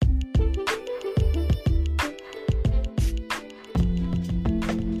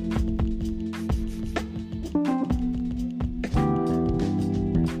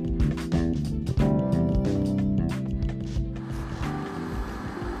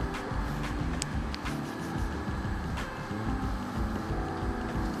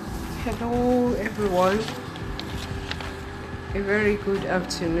Hello, everyone. A very good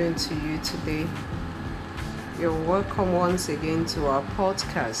afternoon to you today. You're welcome once again to our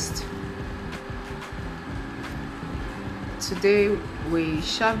podcast. Today, we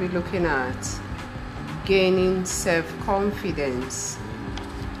shall be looking at gaining self-confidence.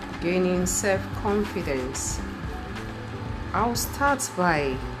 Gaining self-confidence. I'll start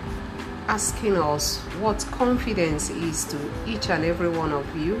by asking us what confidence is to each and every one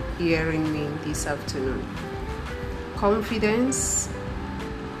of you hearing me this afternoon. Confidence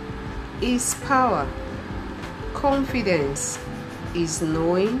is power. Confidence is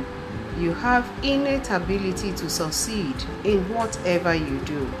knowing you have innate ability to succeed in whatever you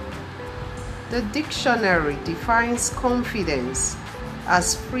do. The dictionary defines confidence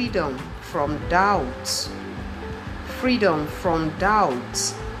as freedom from doubt. Freedom from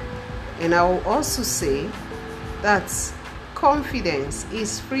doubt. And I will also say that confidence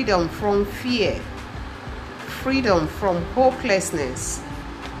is freedom from fear, freedom from hopelessness,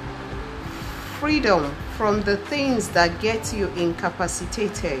 freedom from the things that get you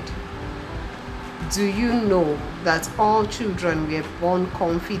incapacitated. Do you know that all children were born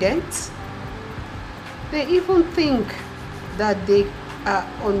confident? They even think that they are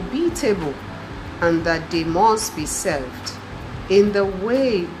unbeatable and that they must be served in the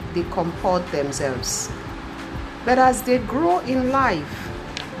way they comport themselves. But as they grow in life,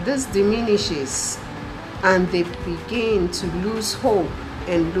 this diminishes and they begin to lose hope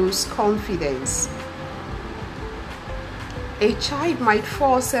and lose confidence. A child might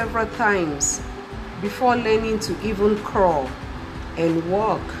fall several times before learning to even crawl and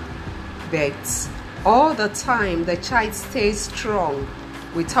walk, but all the time the child stays strong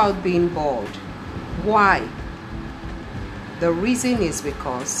without being bored. Why? The reason is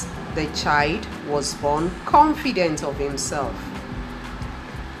because the child was born confident of himself.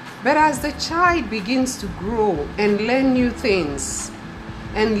 But as the child begins to grow and learn new things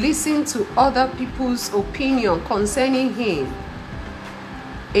and listen to other people's opinion concerning him,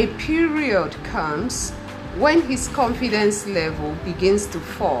 a period comes when his confidence level begins to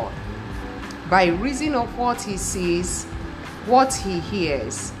fall by reason of what he sees, what he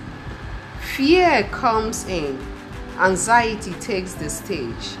hears. Fear comes in. Anxiety takes the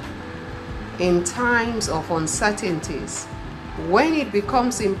stage. In times of uncertainties, when it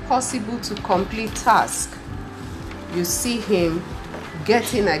becomes impossible to complete tasks, you see him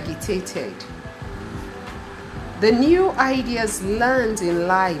getting agitated. The new ideas learned in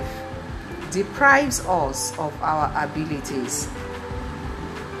life deprives us of our abilities.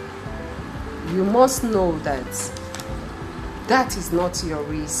 You must know that that is not your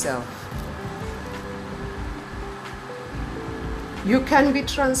real self. You can be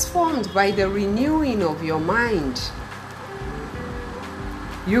transformed by the renewing of your mind.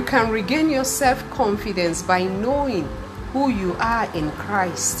 You can regain your self-confidence by knowing who you are in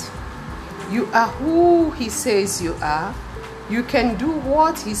Christ. You are who He says you are. You can do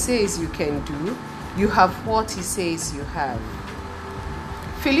what He says you can do. You have what He says you have.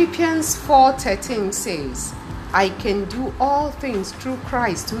 Philippians 4:13 says, I can do all things through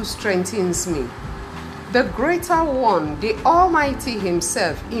Christ who strengthens me. The greater one, the Almighty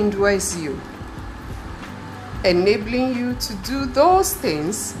Himself, indwells you, enabling you to do those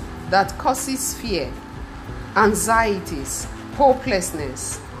things that causes fear, anxieties,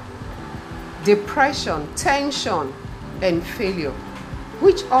 hopelessness, depression, tension, and failure,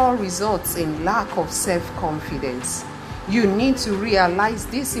 which all results in lack of self-confidence. You need to realize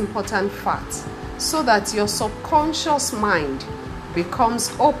this important fact so that your subconscious mind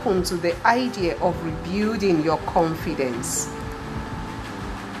becomes open to the idea of rebuilding your confidence.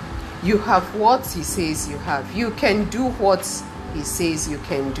 You have what He says you have. You can do what He says you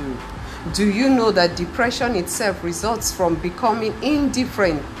can do. Do you know that depression itself results from becoming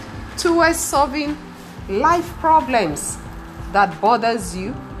indifferent towards solving life problems that bothers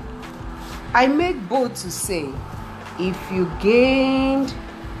you? I make bold to say, if you gained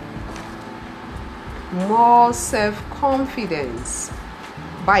more self-confidence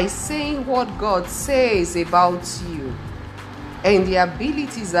by saying what God says about you and the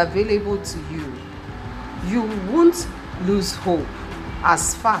abilities available to you, you won't lose hope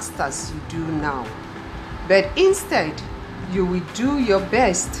as fast as you do now. But instead, you will do your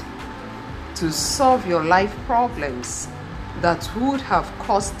best to solve your life problems that would have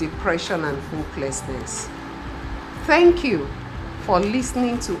caused depression and hopelessness. Thank you for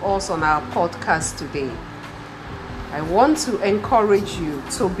listening to us on our podcast today. I want to encourage you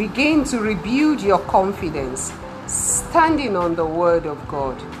to begin to rebuild your confidence, standing on the Word of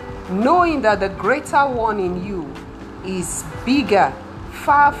God, knowing that the greater one in you is bigger,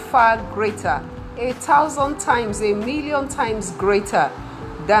 far, far greater, 1,000 times, 1,000,000 times greater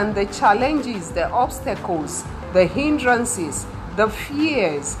than the challenges, the obstacles, the hindrances, the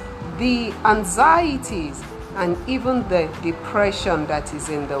fears, the anxieties, and even the depression that is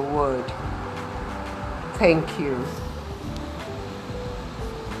in the world. Thank you.